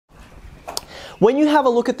when you have a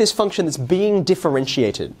look at this function that's being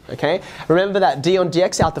differentiated, okay, remember that d on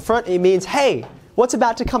dx out the front, it means, hey, what's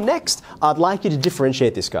about to come next? I'd like you to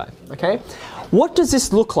differentiate this guy, okay? What does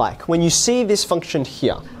this look like when you see this function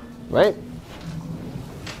here, right?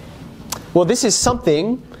 Well, this is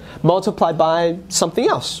something multiplied by something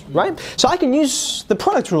else, right? So I can use the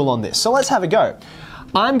product rule on this. So let's have a go.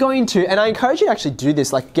 I'm going to, and I encourage you to actually do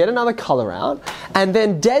this, like get another color out and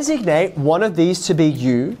then designate one of these to be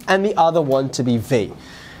u and the other one to be v.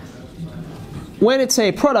 When it's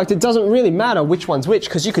a product, it doesn't really matter which one's which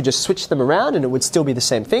because you could just switch them around and it would still be the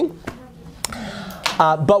same thing.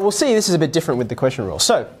 But we'll see this is a bit different with the quotient rule.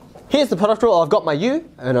 So here's the product rule. I've got my u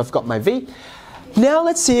and I've got my v. Now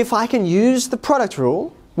let's see if I can use the product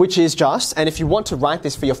rule, which is just, and if you want to write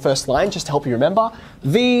this for your first line, just to help you remember,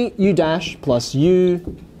 v u dash plus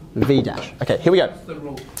u v dash. Okay, here we go. That's the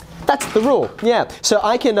rule. That's the rule, yeah. So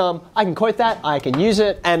I can quote that, I can use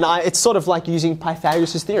it, and it's sort of like using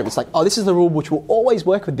Pythagoras' theorem. It's like, oh, this is the rule which will always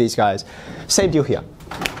work with these guys. Same deal here.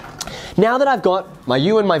 Now that I've got my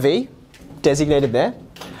u and my v designated there,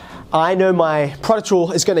 I know my product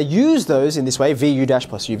rule is going to use those in this way, v u dash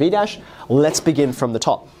plus u v dash. Let's begin from the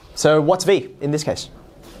top. So what's v in this case?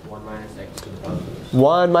 1 minus x to the power of 6.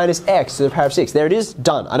 1 minus x to the power of 6. There it is,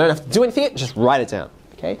 done. I don't have to do anything, just write it down.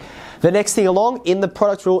 Okay. The next thing along in the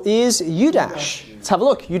product rule is u dash. Let's have a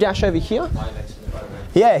look. U dash over here. 5x to the power of 9.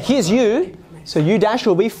 Yeah, here's u. So u dash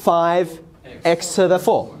will be 5x to the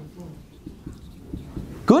 4.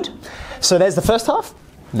 Good. So there's the first half.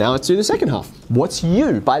 Now let's do the second half. What's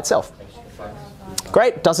u by itself?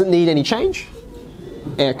 Great. Doesn't need any change.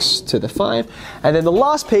 X to the 5. And then the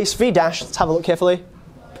last piece, v dash. Let's have a look carefully.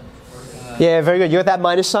 Yeah, very good. You got that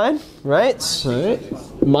minus sign, right? So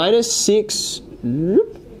minus 6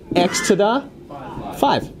 x to the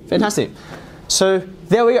 5. Fantastic. So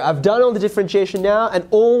there we go. I've done all the differentiation now, and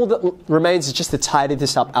all that remains is just to tidy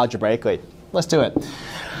this up algebraically. Let's do it.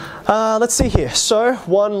 Let's see here. So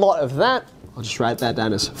one lot of that. I'll just write that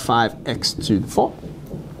down as 5x to the 4.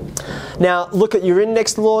 Now look at your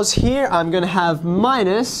index laws here. I'm going to have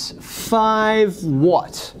minus 5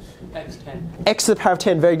 what? X 10. X to the power of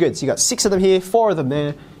 10, very good. So you got 6 of them here, 4 of them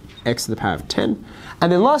there, x to the power of 10.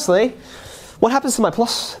 And then lastly, what happens to my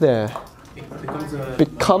plus there? It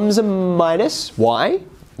Becomes a minus. Why?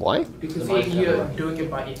 Why? because you're doing it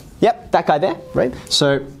by it. Yep, that guy there, right?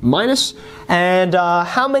 So minus, and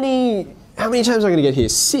how many times am I going to get here?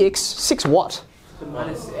 6. 6 what? So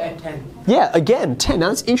minus 10. Yeah, again, 10. Now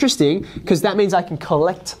that's interesting because that means I can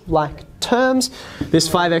collect like terms. This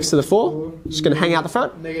 5x to the 4, just going to hang out the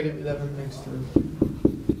front. Negative 11 next to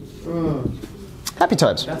Happy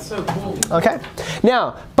times. That's so cool. Okay.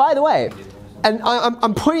 Now, by the way, and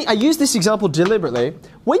I use this example deliberately.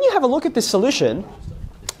 When you have a look at this solution,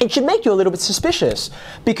 it should make you a little bit suspicious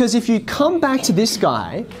because if you come back to this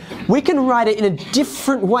guy, we can write it in a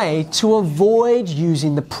different way to avoid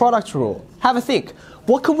using the product rule. Have a think.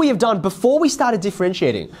 What could we have done before we started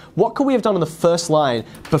differentiating? What could we have done on the first line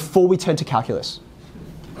before we turned to calculus?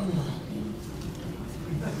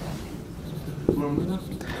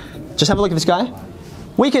 Just have a look at this guy.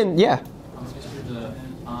 We can, yeah. The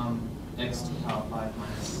x to the power 5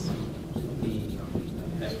 minus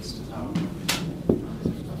the x to the power.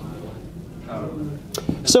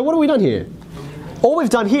 So what have we done here? All we've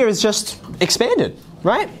done here is just expanded,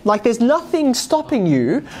 right? Like there's nothing stopping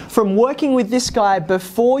you from working with this guy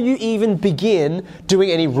before you even begin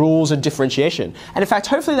doing any rules and differentiation. And in fact,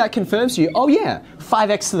 hopefully that confirms to you, oh yeah,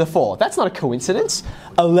 5x to the 4. That's not a coincidence.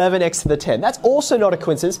 11x to the 10. That's also not a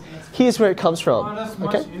coincidence. Here's where it comes from.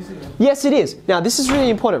 Okay? Yes, it is. Now, this is really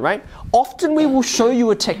important, right? Often we will show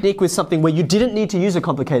you a technique with something where you didn't need to use a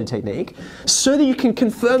complicated technique so that you can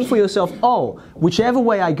confirm for yourself, oh, whichever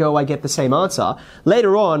way I go, I get the same answer.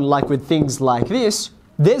 Later on, like with things like this,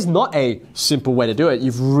 there's not a simple way to do it.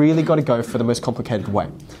 You've really got to go for the most complicated way,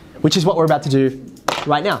 which is what we're about to do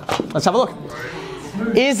right now. Let's have a look.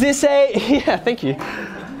 Is this a, yeah, thank you.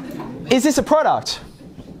 Is this a product?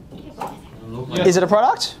 Is it a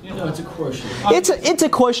product? No, it's a quotient. It's a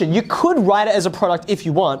quotient. You could write it as a product if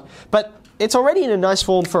you want, but it's already in a nice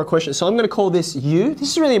form for a quotient. So I'm going to call this u.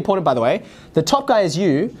 This is really important, by the way. The top guy is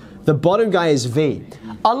u. The bottom guy is v.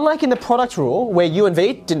 Unlike in the product rule, where u and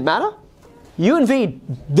v didn't matter, u and v,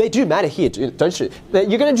 they do matter here, don't you?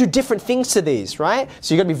 You're going to do different things to these, right?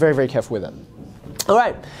 So you've got to be very, very careful with it. All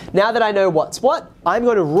right, now that I know what's what, I'm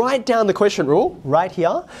going to write down the quotient rule right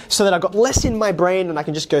here so that I've got less in my brain and I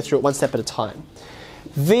can just go through it one step at a time.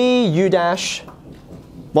 V u dash,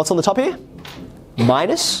 what's on the top here?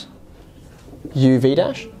 Minus u v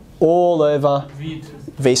dash all over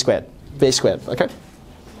v squared. V squared, okay?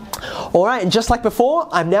 All right, and just like before,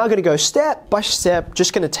 I'm now going to go step by step,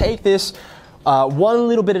 just going to take this one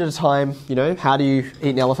little bit at a time. You know, how do you eat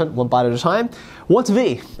an elephant? One bite at a time. What's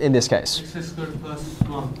V in this case? X squared plus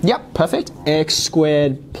 1. Yep, perfect. X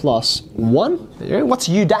squared plus 1. There you go. What's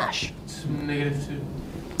U dash? It's -2.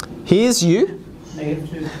 Here's U.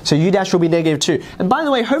 -2. So U dash will be -2. And by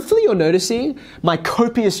the way, hopefully you're noticing my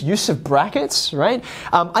copious use of brackets, right?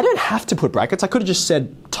 I don't have to put brackets. I could have just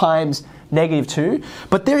said times -2.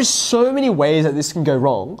 But there is so many ways that this can go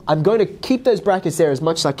wrong. I'm going to keep those brackets there as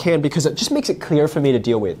much as I can because it just makes it clearer for me to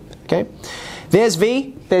deal with, okay? There's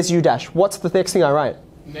V, there's U dash. What's the next thing I write?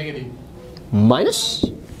 Negative. Minus.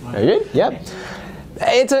 Very good, yep.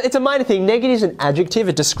 It's a minor thing. Negative is an adjective.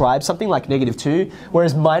 It describes something like -2,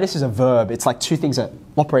 whereas minus is a verb. It's like two things are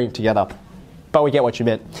operating together. But we get what you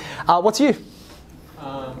meant. What's U?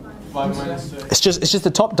 5 minus 2. It's just the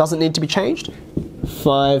top doesn't need to be changed.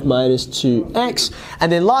 5 minus 2x. And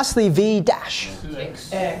then lastly, V dash. 2x.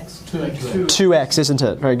 X. 2x. 2x, isn't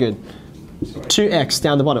it? Very good. 2x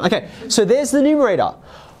down the bottom. Okay, so there's the numerator.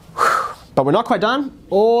 But we're not quite done.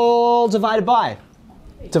 All divided by.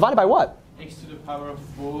 Divided by what? X to the power of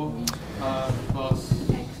 4 plus...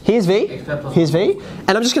 Here's V, here's V,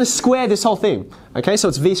 and I'm just going to square this whole thing. Okay, so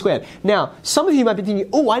it's V squared. Now, some of you might be thinking,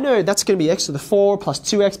 oh, I know that's going to be x to the 4 plus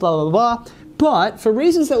 2x, blah, blah, blah, blah. But for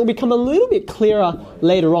reasons that will become a little bit clearer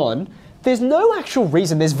later on, there's no actual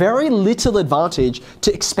reason, there's very little advantage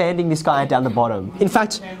to expanding this guy down the bottom. In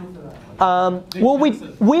fact, well,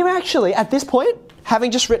 we're actually, at this point, having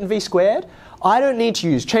just written V squared, I don't need to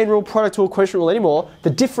use chain rule, product rule, quotient rule anymore. The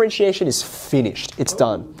differentiation is finished. It's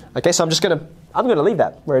done. Okay, so I'm going to leave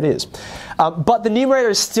that where it is. But the numerator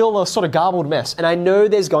is still a sort of garbled mess, and I know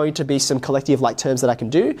there's going to be some collective like terms that I can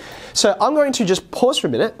do. So I'm going to just pause for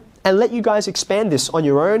a minute and let you guys expand this on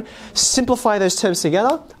your own, simplify those terms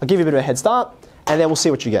together. I'll give you a bit of a head start, and then we'll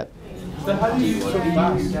see what you get. So how do you use the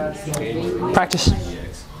fast? Practice.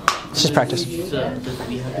 It's just practice.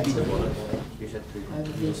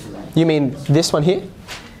 You mean this one here?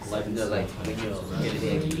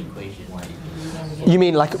 You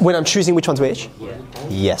mean like when I'm choosing which one's which?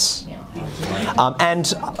 Yes. And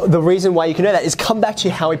the reason why you can know that is come back to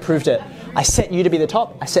how we proved it. I set U to be the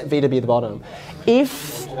top, I set V to be the bottom.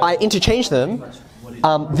 If I interchange them,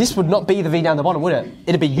 this would not be the V down the bottom, would it?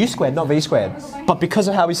 It'd be U squared, not V squared. But because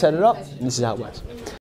of how we set it up, this is how it works.